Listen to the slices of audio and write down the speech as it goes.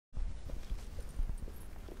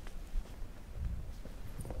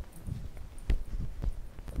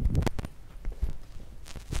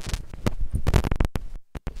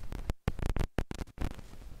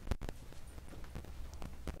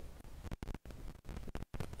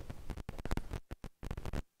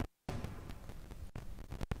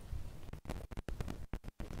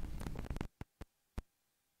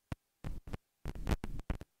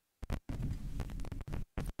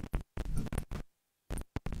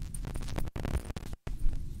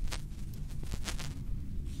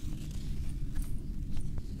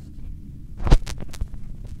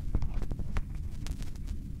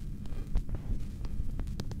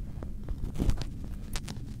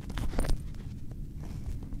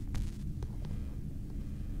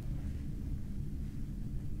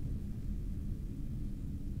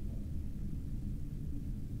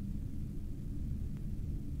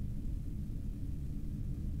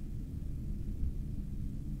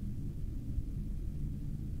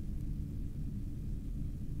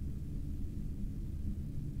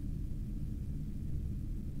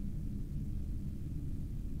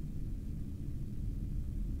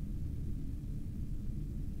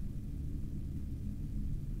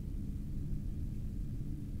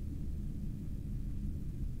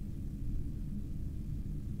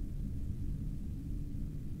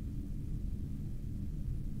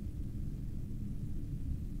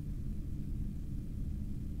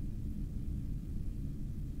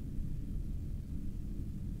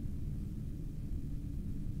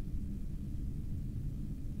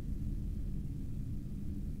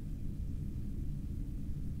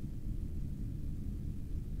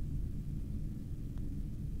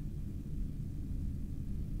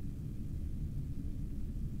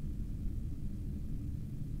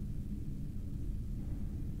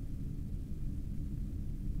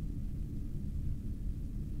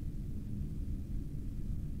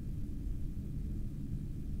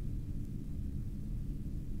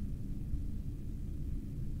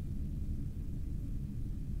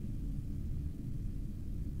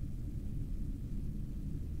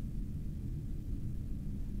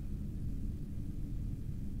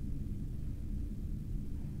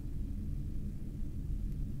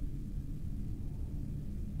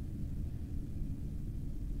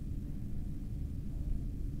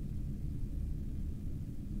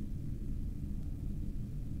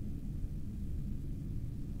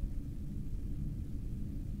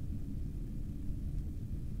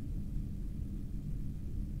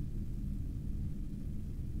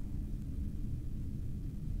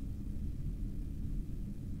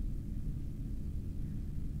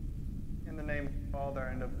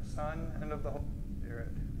and of the Son, and of the Holy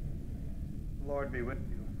Spirit. The Lord be with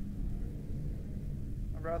you.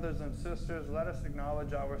 My brothers and sisters, let us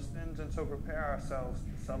acknowledge our sins and so prepare ourselves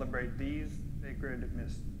to celebrate these sacred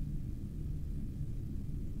mysteries.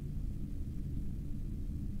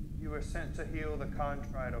 You were sent to heal the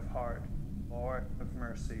contrite of heart. Lord, have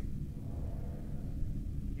mercy.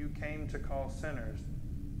 You came to call sinners.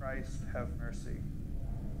 Christ, have mercy.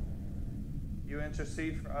 You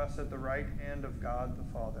intercede for us at the right hand of God the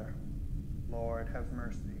Father. Lord, have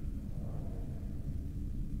mercy.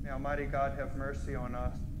 May Almighty God have mercy on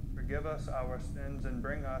us, forgive us our sins, and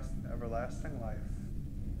bring us to everlasting life.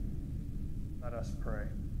 Let us pray.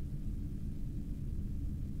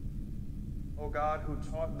 O God, who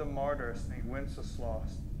taught the martyr St.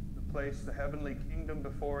 Wenceslaus to place the heavenly kingdom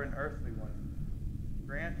before an earthly one,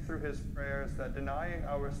 grant through his prayers that, denying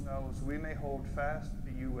ourselves, we may hold fast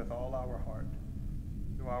to you with all our heart.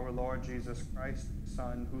 Through our Lord Jesus Christ,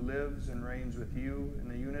 Son, who lives and reigns with you in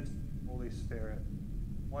the unity of the Holy Spirit,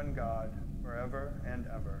 one God, forever and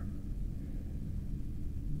ever.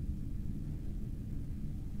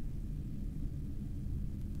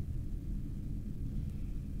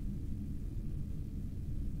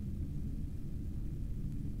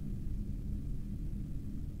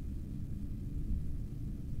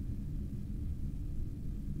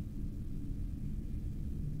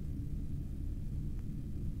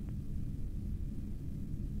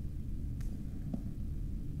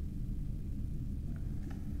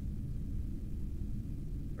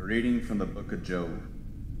 A reading from the book of Job.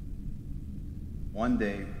 One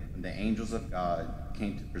day, when the angels of God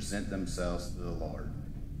came to present themselves to the Lord,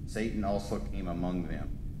 Satan also came among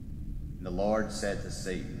them. And the Lord said to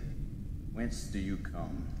Satan, "Whence do you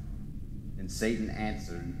come?" Then Satan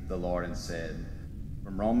answered the Lord and said,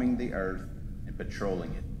 "From roaming the earth and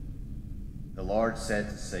patrolling it." The Lord said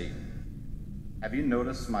to Satan, "Have you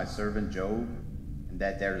noticed my servant Job, and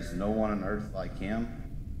that there is no one on earth like him,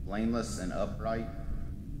 blameless and upright,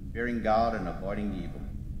 fearing God and avoiding evil?"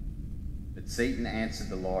 But Satan answered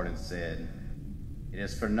the Lord and said, "It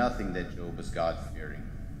is for nothing that Job is God-fearing.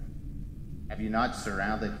 Have you not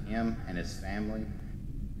surrounded him and his family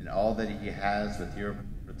and all that he has with your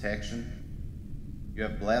protection? You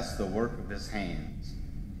have blessed the work of his hands,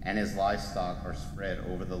 and his livestock are spread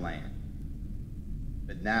over the land.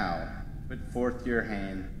 But now put forth your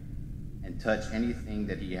hand and touch anything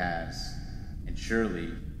that he has, and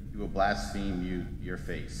surely he will blaspheme you to your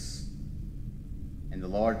face." And the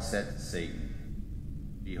Lord said to Satan,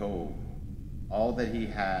 "Behold, all that he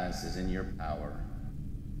has is in your power.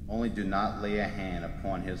 Only do not lay a hand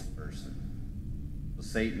upon his person." So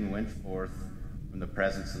Satan went forth from the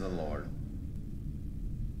presence of the Lord.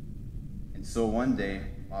 And so one day,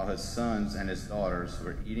 while his sons and his daughters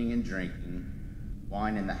were eating and drinking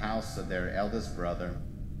wine in the house of their eldest brother,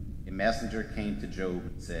 a messenger came to Job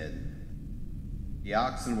and said, "The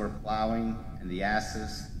oxen were plowing and the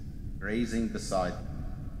asses grazing beside them,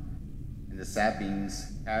 and the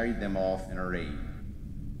Sabines carried them off in a raid.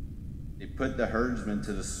 They put the herdsmen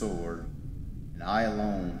to the sword, and I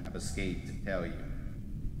alone have escaped to tell you."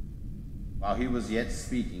 While he was yet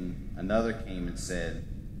speaking, another came and said,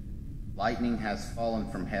 "Lightning has fallen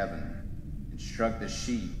from heaven and struck the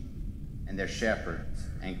sheep and their shepherds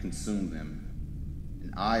and consumed them,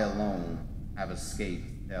 and I alone have escaped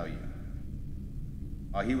to tell you."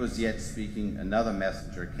 While he was yet speaking, another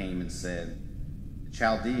messenger came and said, "The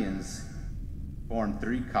Chaldeans formed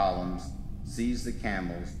 3 columns, seized the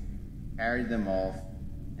camels, carried them off,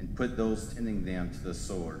 and put those tending them to the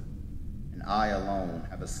sword, and I alone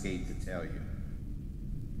have escaped to tell you."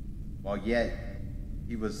 While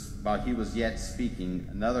he was yet speaking,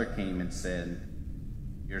 another came and said,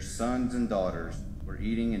 "Your sons and daughters were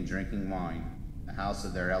eating and drinking wine in the house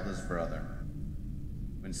of their eldest brother,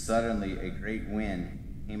 when suddenly a great wind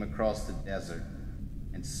came across the desert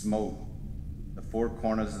and smote the 4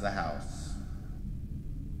 corners of the house.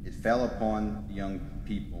 It fell upon the young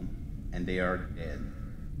people, and they are dead,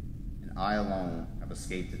 and I alone have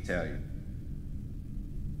escaped to tell you."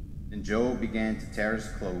 Then Job began to tear his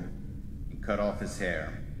cloak and cut off his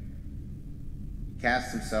hair. He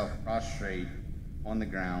cast himself prostrate on the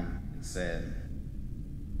ground and said,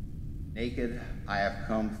 "Naked I have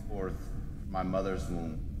come forth from my mother's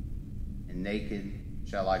womb, and naked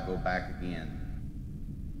shall I go back again.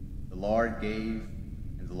 The Lord gave,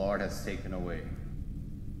 and the Lord has taken away.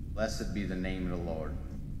 Blessed be the name of the Lord."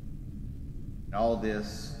 In all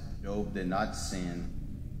this, Job did not sin,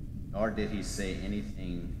 nor did he say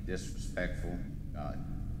anything disrespectful to God.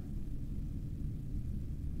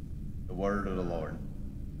 The word of the Lord.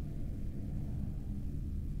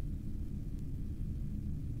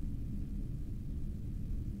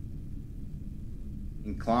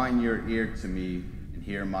 Incline your ear to me and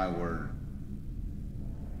hear my word.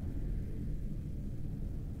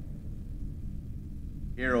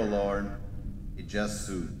 Hear, O Lord, a just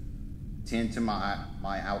suit. Attend to my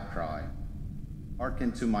outcry.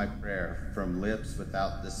 Hearken to my prayer from lips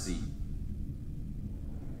without deceit.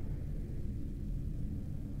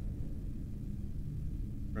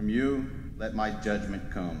 From you let my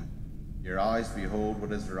judgment come. Your eyes behold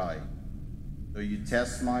what is right. Though you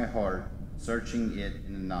test my heart, searching it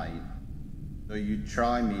in the night, though you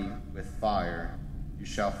try me with fire, you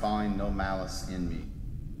shall find no malice in me.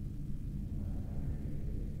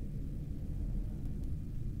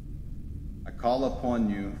 I call upon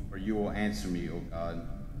you, for you will answer me, O God.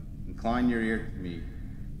 Incline your ear to me.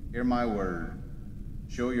 Hear my word.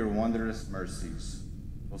 Show your wondrous mercies,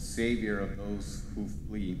 O Savior of those who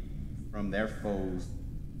flee from their foes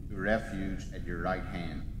to refuge at your right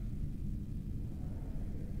hand.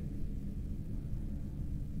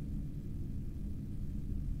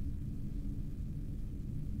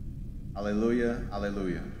 Alleluia,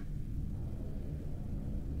 alleluia.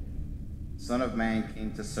 The Son of Man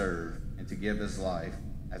came to serve and to give his life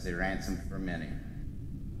as a ransom for many.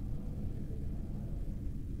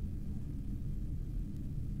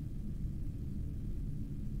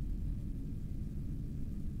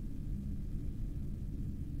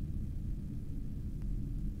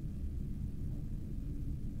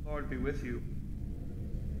 Lord be with you.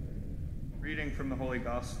 Reading from the Holy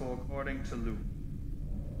Gospel according to Luke.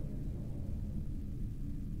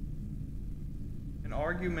 An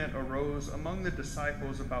argument arose among the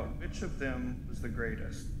disciples about which of them was the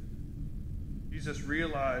greatest. Jesus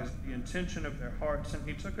realized the intention of their hearts, and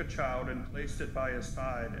he took a child and placed it by his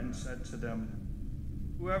side and said to them,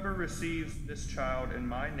 "Whoever receives this child in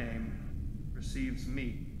my name receives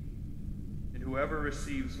me, and whoever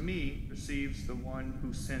receives me receives the one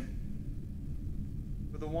who sent me.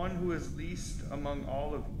 For the one who is least among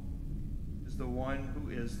all of you is the one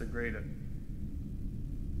who is the greatest."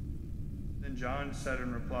 Then John said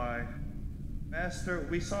in reply, "Master,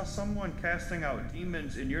 we saw someone casting out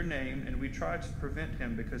demons in your name, and we tried to prevent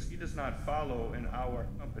him because he does not follow in our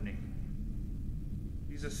company."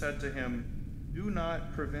 Jesus said to him, "Do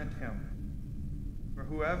not prevent him, for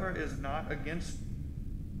whoever is not against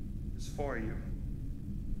you is for you."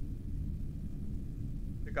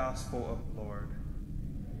 The Gospel of the Lord.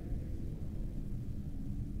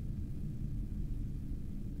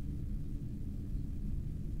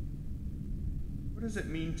 What does it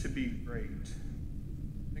mean to be great?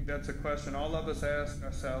 I think that's a question all of us ask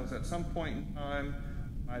ourselves at some point in time.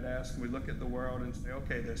 Might ask, we look at the world and say,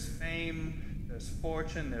 okay, there's fame, there's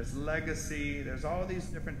fortune, there's legacy, there's all these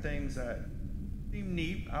different things that seem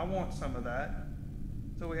neat. I want some of that.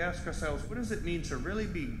 So we ask ourselves, what does it mean to really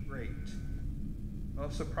be great?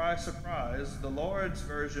 Well, surprise, surprise, the Lord's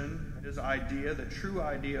version, his idea, the true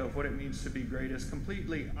idea of what it means to be great is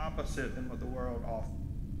completely opposite than what the world offers.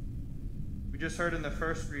 We just heard in the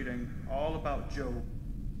first reading all about Job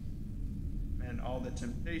and all the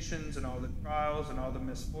temptations and all the trials and all the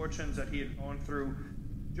misfortunes that he had gone through.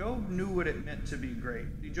 Job knew what it meant to be great.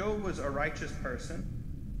 See, Job was a righteous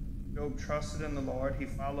person. Job trusted in the Lord. He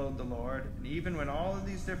followed the Lord. And even when all of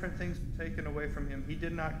these different things were taken away from him, he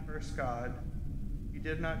did not curse God. He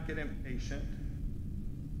did not get impatient.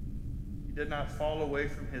 He did not fall away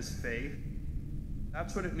from his faith.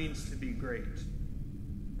 That's what it means to be great.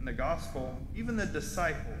 In the gospel, even the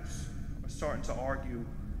disciples are starting to argue,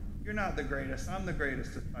 "You're not the greatest, I'm the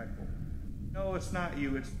greatest disciple." No, it's not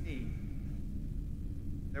you, it's me.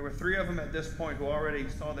 There were 3 of them at this point who already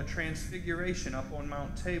saw the transfiguration up on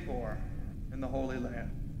Mount Tabor in the Holy Land.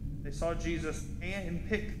 They saw Jesus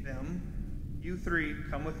handpick them. "You 3,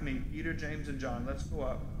 come with me, Peter, James, and John. Let's go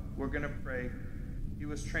up. We're going to pray." He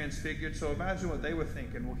was transfigured. So imagine what they were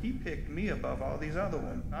thinking. Well, he picked me above all these other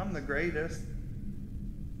ones. I'm the greatest.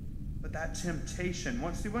 But that temptation,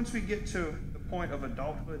 once we get to the point of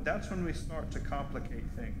adulthood, that's when we start to complicate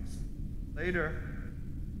things. Later,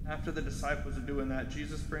 after the disciples are doing that,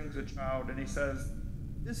 Jesus brings a child and he says,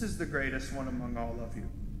 "This is the greatest one among all of you."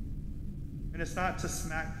 And it's not to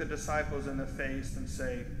smack the disciples in the face and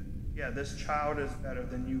say, "Yeah, this child is better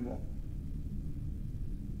than you all."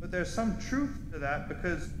 But there's some truth to that,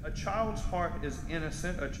 because a child's heart is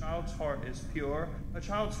innocent, a child's heart is pure, a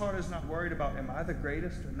child's heart is not worried about, am I the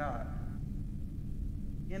greatest or not?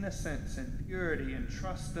 Innocence and purity and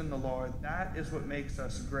trust in the Lord, that is what makes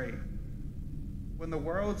us great. When the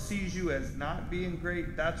world sees you as not being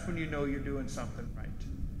great, that's when you know you're doing something right.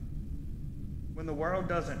 When the world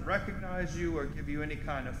doesn't recognize you or give you any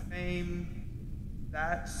kind of fame,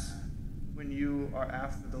 that's when you are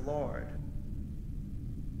after the Lord.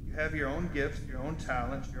 You have your own gifts, your own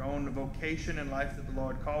talents, your own vocation in life that the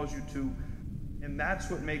Lord calls you to, and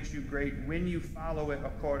that's what makes you great when you follow it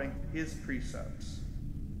according to his precepts,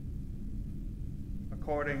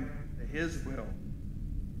 according to his will,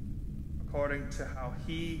 according to how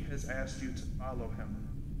he has asked you to follow him.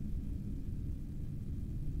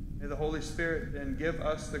 May the Holy Spirit then give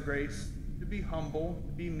us the grace to be humble,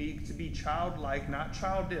 to be meek, to be childlike, not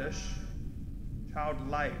childish,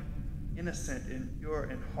 childlike, innocent and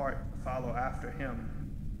pure in heart, to follow after him,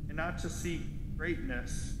 and not to seek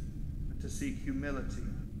greatness, but to seek humility,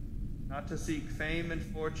 not to seek fame and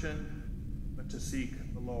fortune, but to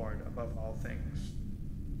seek the Lord above all things.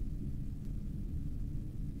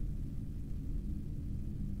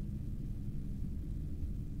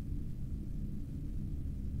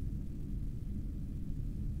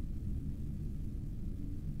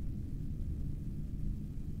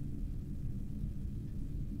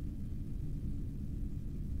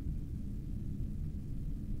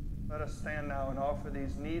 Let us stand now and offer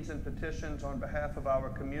these needs and petitions on behalf of our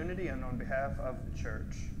community and on behalf of the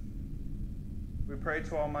church. We pray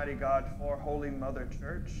to Almighty God for Holy Mother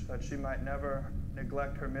Church, that she might never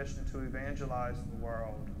neglect her mission to evangelize the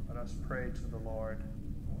world. Let us pray to the Lord.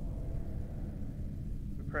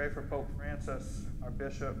 We pray for Pope Francis, our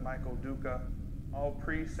Bishop Michael Duca, all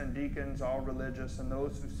priests and deacons, all religious, and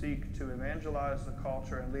those who seek to evangelize the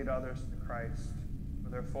culture and lead others to Christ, for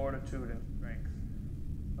their fortitude and strength.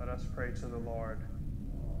 Let us pray to the Lord.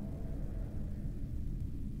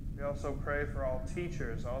 We also pray for all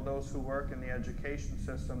teachers, all those who work in the education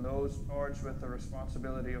system, those charged with the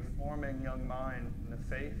responsibility of forming young minds in the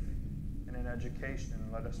faith and in education.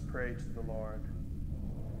 Let us pray to the Lord.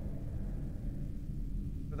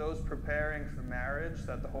 For those preparing for marriage,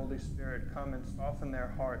 that the Holy Spirit come and soften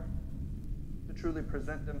their heart to truly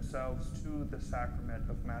present themselves to the sacrament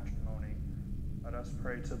of matrimony. Let us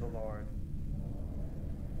pray to the Lord.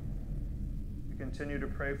 Continue to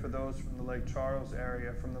pray for those from the Lake Charles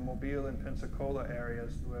area, from the Mobile and Pensacola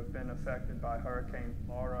areas who have been affected by Hurricane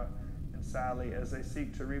Flora and Sally as they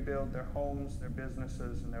seek to rebuild their homes, their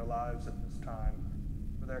businesses, and their lives at this time.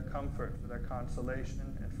 For their comfort, for their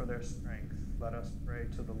consolation, and for their strength, let us pray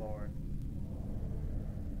to the Lord.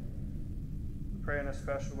 We pray in a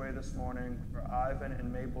special way this morning for Ivan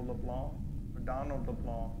and Mabel LeBlanc, for Donald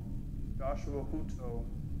LeBlanc, Joshua Hutto,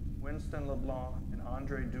 Winston LeBlanc, and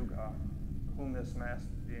Andre Dugas, whom this Mass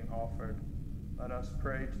is being offered. Let us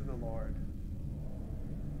pray to the Lord.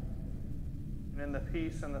 And in the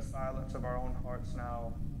peace and the silence of our own hearts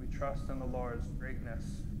now, we trust in the Lord's greatness,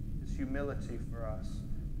 his humility for us.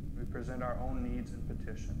 We present our own needs and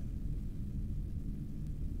petition.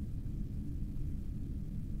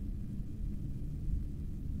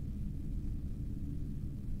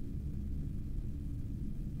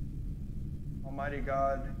 Almighty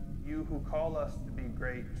God, you who call us to be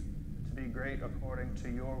great according to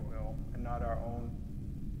your will and not our own.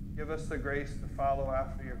 Give us the grace to follow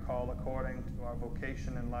after your call according to our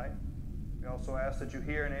vocation in life. We also ask that you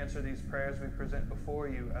hear and answer these prayers we present before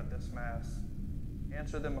you at this Mass.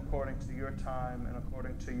 Answer them according to your time and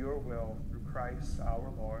according to your will through Christ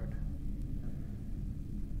our Lord.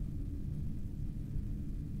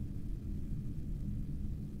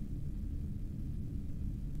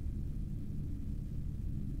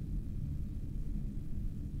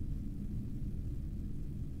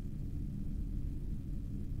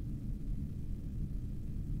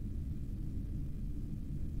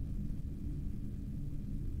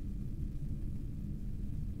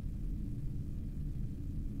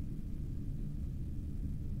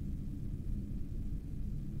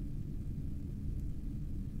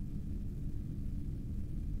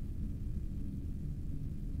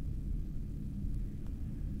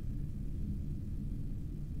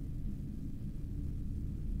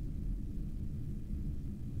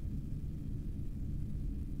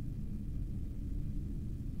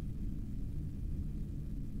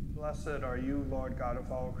 Blessed are you, Lord God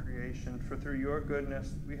of all creation, for through your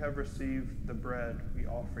goodness we have received the bread we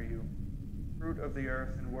offer you. Fruit of the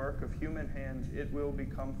earth and work of human hands, it will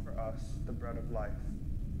become for us the bread of life.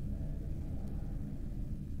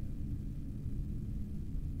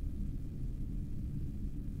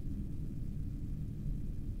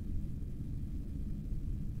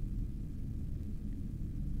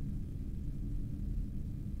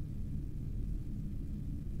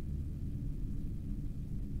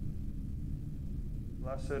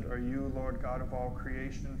 Blessed are you, Lord God of all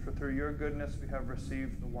creation, for through your goodness we have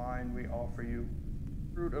received the wine we offer you.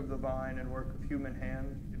 Fruit of the vine and work of human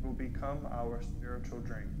hand, it will become our spiritual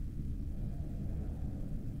drink.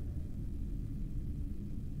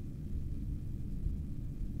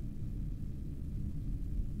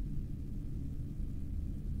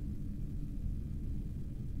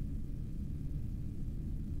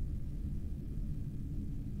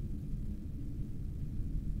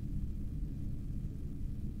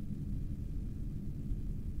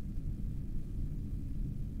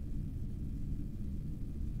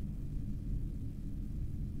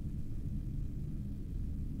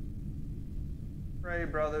 pray,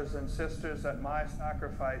 brothers and sisters, that my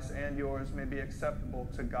sacrifice and yours may be acceptable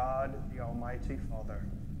to God, the Almighty Father.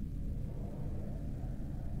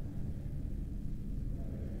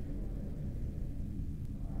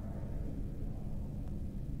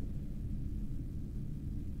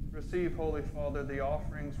 Receive, Holy Father, the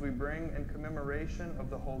offerings we bring in commemoration of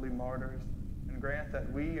the holy martyrs, and grant that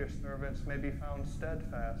we, your servants, may be found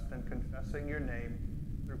steadfast in confessing your name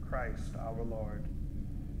through Christ our Lord.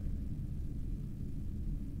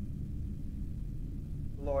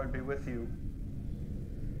 The Lord be with you.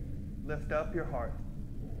 Lift up your heart.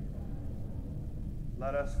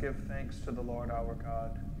 Let us give thanks to the Lord our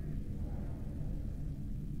God.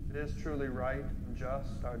 It is truly right and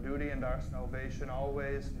just, our duty and our salvation,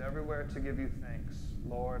 always and everywhere to give you thanks,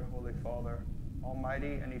 Lord, Holy Father,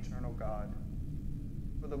 Almighty and eternal God.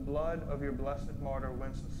 For the blood of your blessed martyr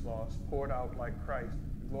Wenceslaus, poured out like Christ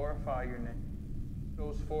to glorify your name,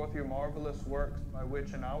 shows forth your marvelous works by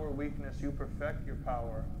which in our weakness you perfect your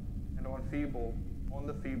power, and on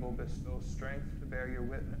the feeble bestow strength to bear your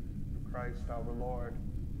witness through Christ our Lord.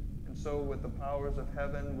 And so with the powers of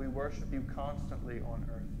heaven we worship you constantly on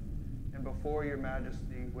earth, and before your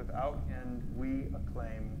majesty without end we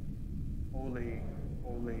acclaim, Holy,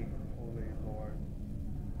 holy, holy Lord.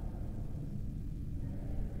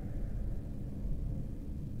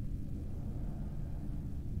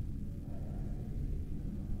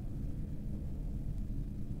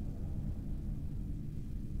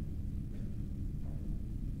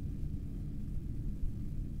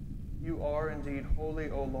 You are indeed holy,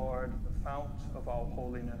 O Lord, the fount of all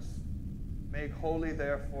holiness. Make holy,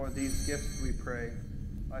 therefore, these gifts, we pray,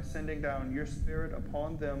 by sending down your Spirit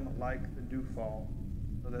upon them like the dewfall,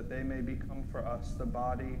 so that they may become for us the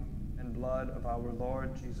body and blood of our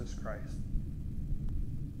Lord Jesus Christ.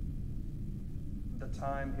 At the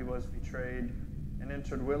time he was betrayed and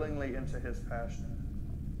entered willingly into his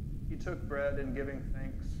passion, he took bread and giving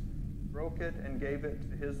thanks, broke it and gave it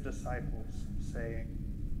to his disciples, saying,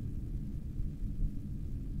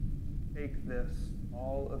 "Take this,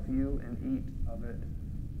 all of you, and eat of it,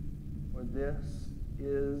 for this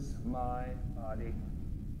is my body,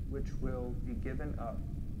 which will be given up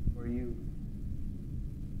for you."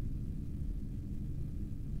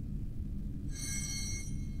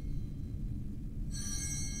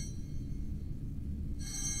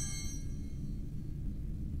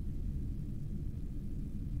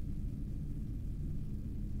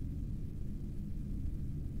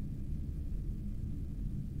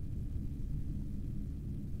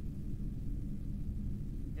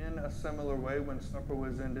 In a similar way, when supper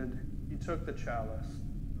was ended, he took the chalice,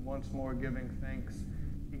 and once more giving thanks,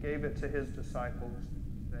 he gave it to his disciples,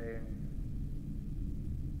 saying,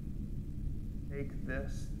 "Take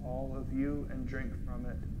this, all of you, and drink from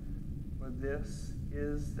it, for this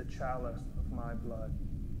is the chalice of my blood,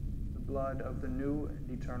 the blood of the new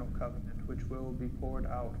and eternal covenant, which will be poured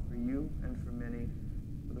out for you and for many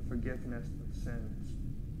for the forgiveness of sins.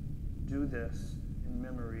 Do this in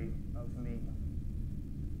memory of me."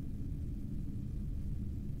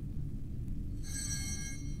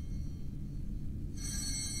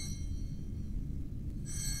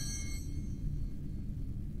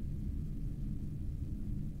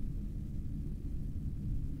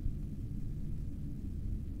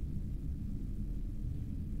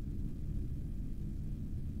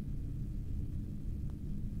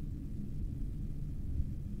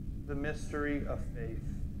 The mystery of faith.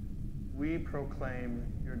 We proclaim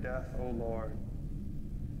your death, O Lord.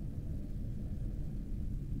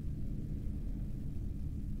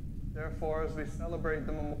 Therefore, as we celebrate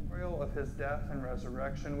the memorial of his death and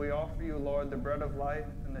resurrection, we offer you, Lord, the bread of life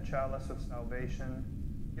and the chalice of salvation,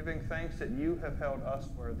 giving thanks that you have held us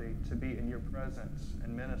worthy to be in your presence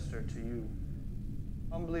and minister to you.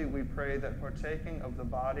 Humbly we pray that partaking of the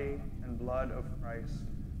body and blood of Christ,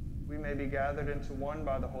 we may be gathered into one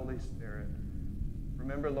by the Holy Spirit.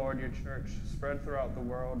 Remember, Lord, your church spread throughout the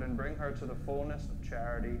world, and bring her to the fullness of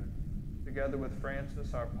charity, together with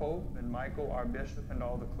Francis, our Pope, and Michael, our Bishop, and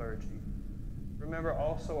all the clergy. Remember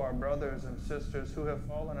also our brothers and sisters who have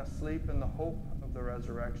fallen asleep in the hope of the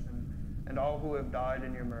resurrection, and all who have died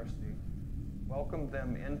in your mercy. Welcome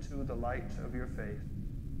them into the light of your faith.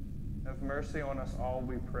 Have mercy on us all,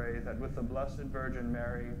 we pray, that with the Blessed Virgin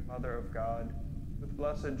Mary, Mother of God, with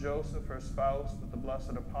blessed Joseph, her spouse, with the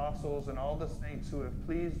blessed apostles, and all the saints who have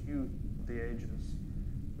pleased you of the ages,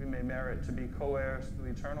 we may merit to be co-heirs to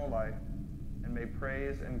eternal life, and may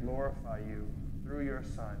praise and glorify you through your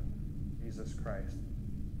Son, Jesus Christ.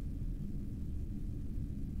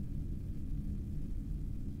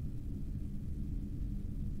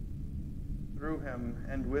 Through him,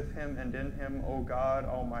 and with him, and in him, O God,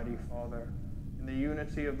 Almighty Father, In the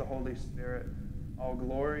unity of the Holy Spirit, all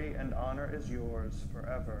glory and honor is yours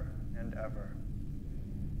forever and ever.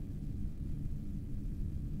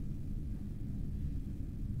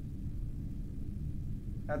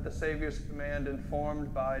 At the Savior's command,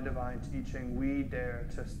 informed by divine teaching, we dare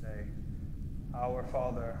to say, Our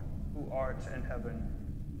Father, who art in heaven,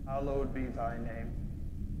 hallowed be thy name.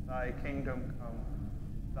 Thy kingdom come,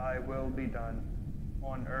 thy will be done,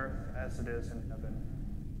 on earth as it is in heaven.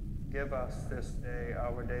 Give us this day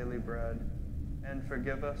our daily bread, and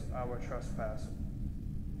forgive us our trespasses,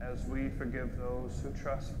 as we forgive those who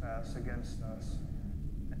trespass against us.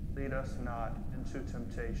 And lead us not into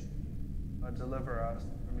temptation, but deliver us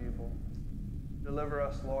from evil. Deliver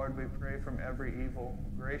us, Lord, we pray, from every evil.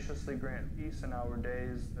 Graciously grant peace in our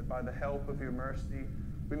days, that by the help of your mercy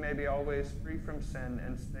we may be always free from sin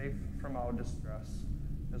and safe from all distress,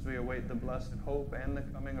 as we await the blessed hope and the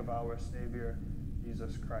coming of our Savior,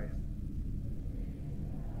 Jesus Christ.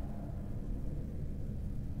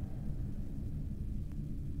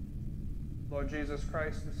 Lord Jesus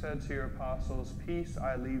Christ, who said to your apostles, Peace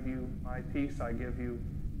I leave you, my peace I give you,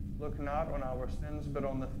 look not on our sins, but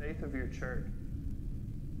on the faith of your church,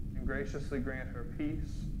 and graciously grant her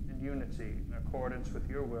peace and unity in accordance with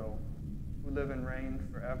your will, who live and reign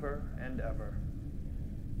forever and ever.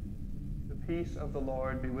 The peace of the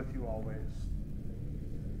Lord be with you always.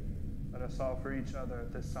 Let us offer each other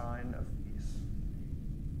the sign of peace.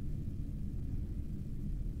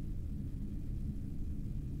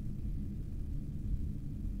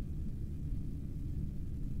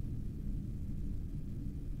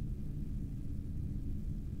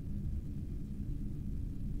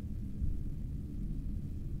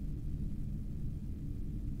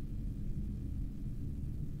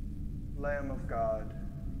 Lamb of God,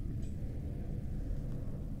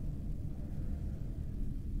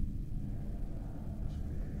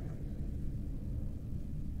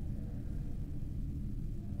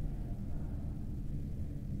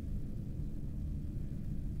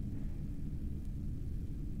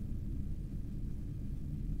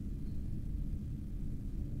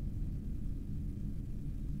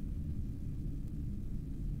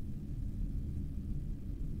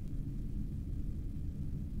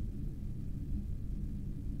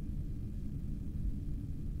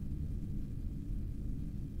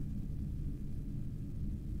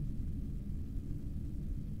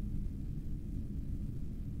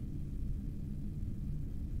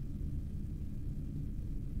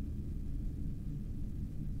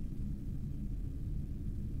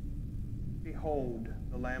 behold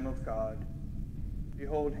the Lamb of God.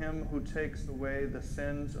 Behold him who takes away the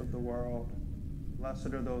sins of the world. Blessed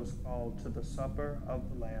are those called to the supper of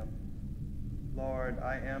the Lamb. Lord,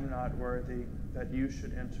 I am not worthy that you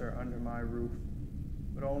should enter under my roof,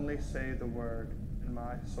 but only say the word, and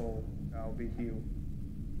my soul shall be healed.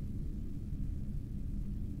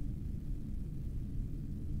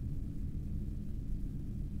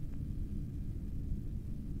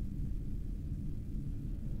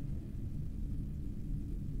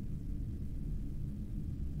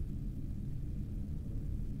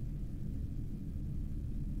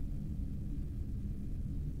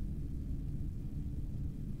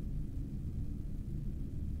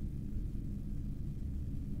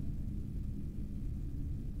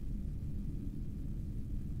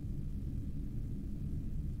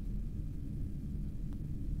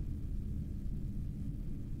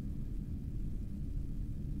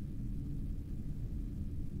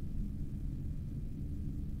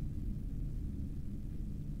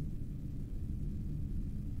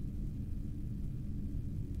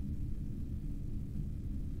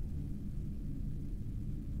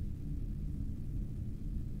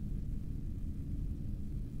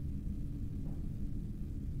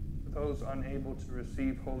 Those unable to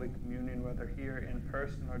receive Holy Communion, whether here in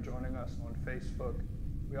person or joining us on Facebook,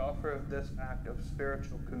 we offer this act of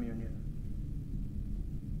spiritual communion.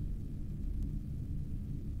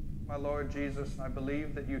 My Lord Jesus, I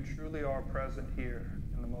believe that you truly are present here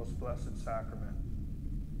in the most blessed sacrament.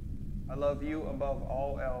 I love you above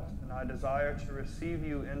all else, and I desire to receive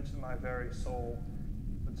you into my very soul.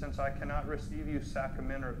 But since I cannot receive you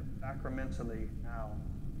sacramentally now,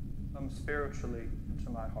 come spiritually into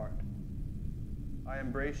my heart. I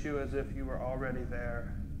embrace you as if you were already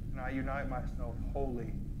there, and I unite myself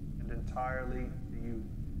wholly and entirely to you.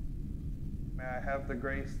 May I have the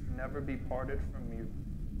grace to never be parted from you.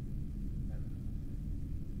 Amen.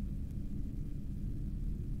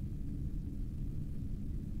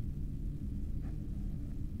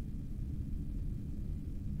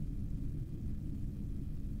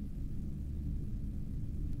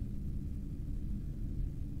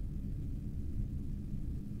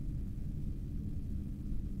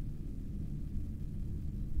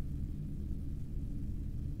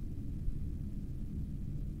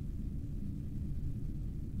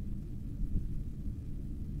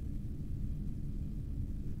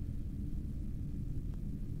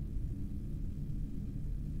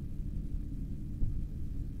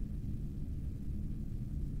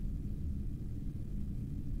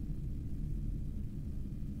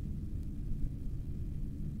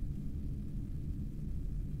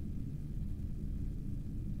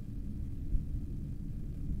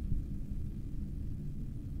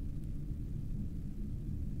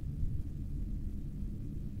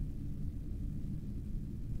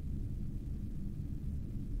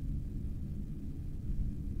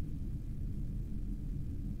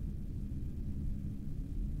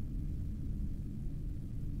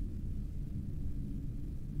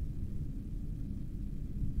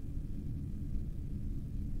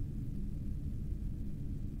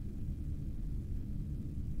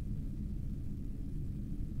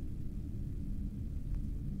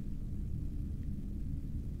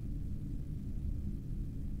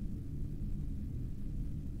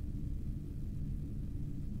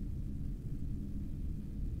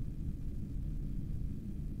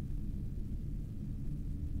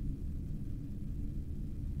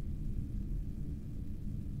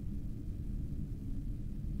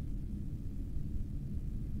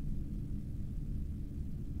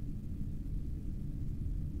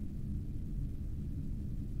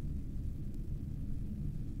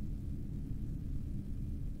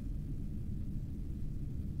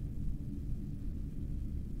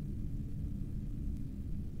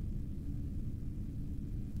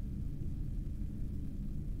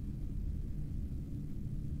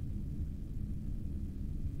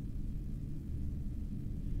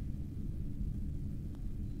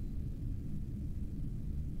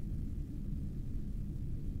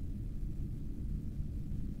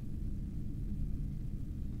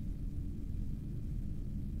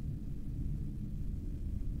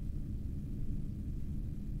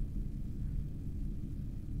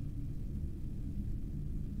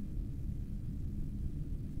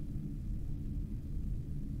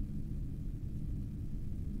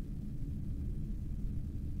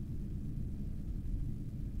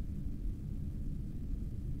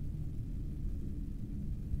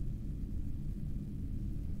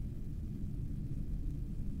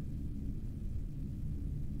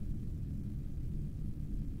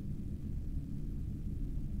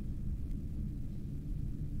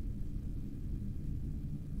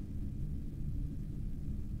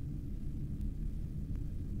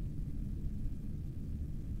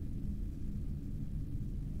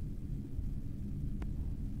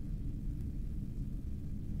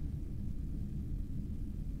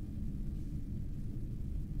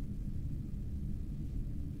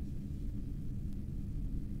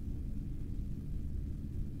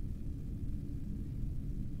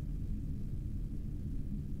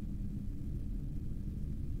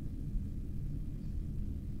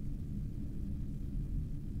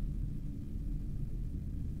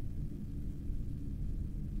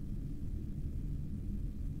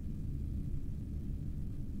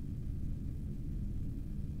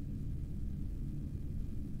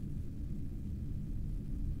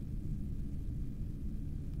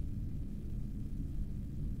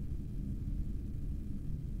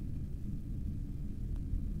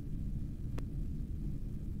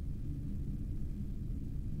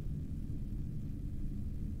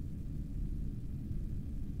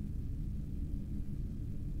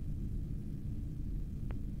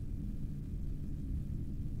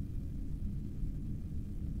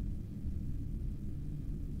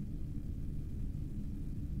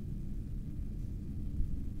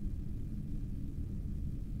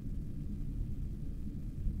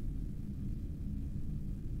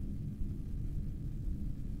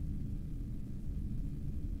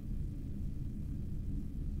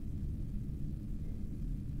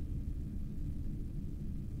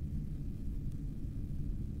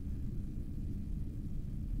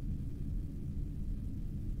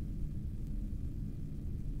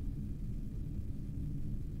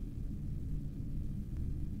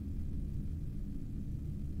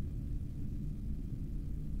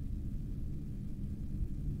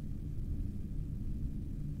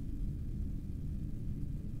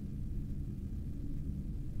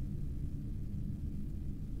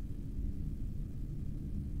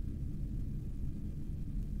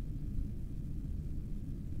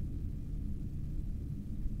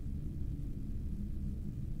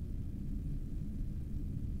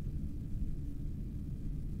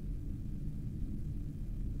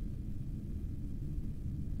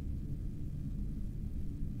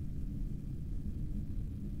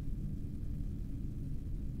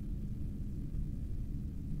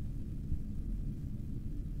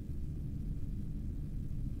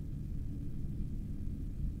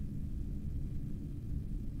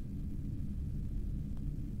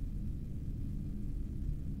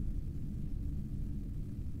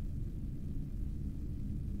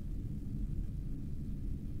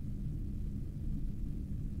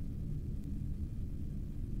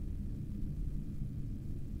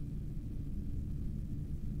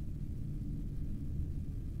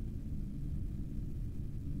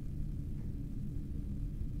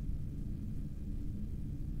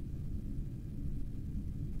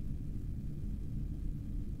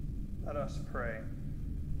 Let us pray.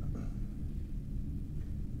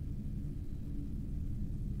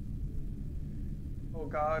 O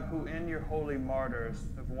God, who in your holy martyrs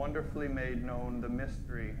have wonderfully made known the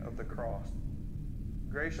mystery of the cross,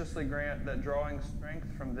 graciously grant that drawing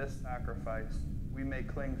strength from this sacrifice, we may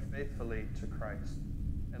cling faithfully to Christ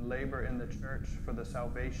and labor in the church for the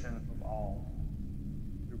salvation of all.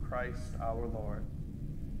 Through Christ our Lord.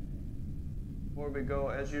 Before we go,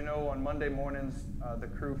 as you know, on Monday mornings, the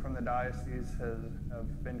crew from the diocese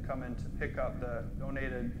have been coming to pick up the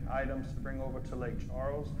donated items to bring over to Lake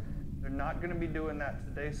Charles. They're not going to be doing that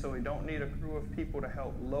today, so we don't need a crew of people to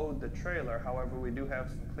help load the trailer. However, we do have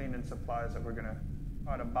some cleaning supplies that we're going to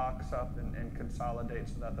try to box up and consolidate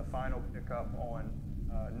so that the final pickup on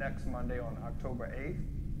next Monday on October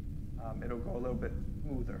 8th, it'll go a little bit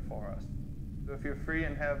smoother for us. So if you're free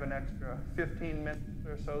and have an extra 15 minutes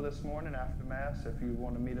or so this morning after Mass, if you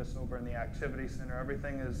want to meet us over in the Activity Center,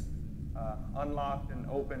 everything is unlocked and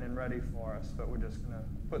open and ready for us, but we're just going to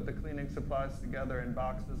put the cleaning supplies together in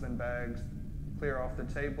boxes and bags, clear off the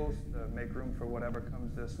tables to make room for whatever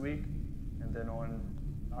comes this week, and then on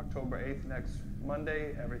October 8th, next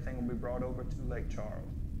Monday, everything will be brought over to Lake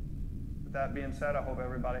Charles. With that being said, I hope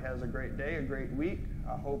everybody has a great day, a great week.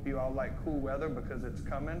 I hope you all like cool weather because it's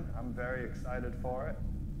coming. I'm very excited for it.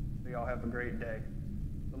 So y'all have a great day.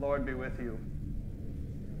 The Lord be with you.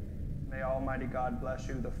 May Almighty God bless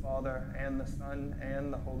you, the Father, and the Son,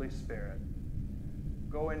 and the Holy Spirit.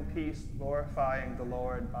 Go in peace, glorifying the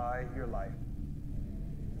Lord by your life.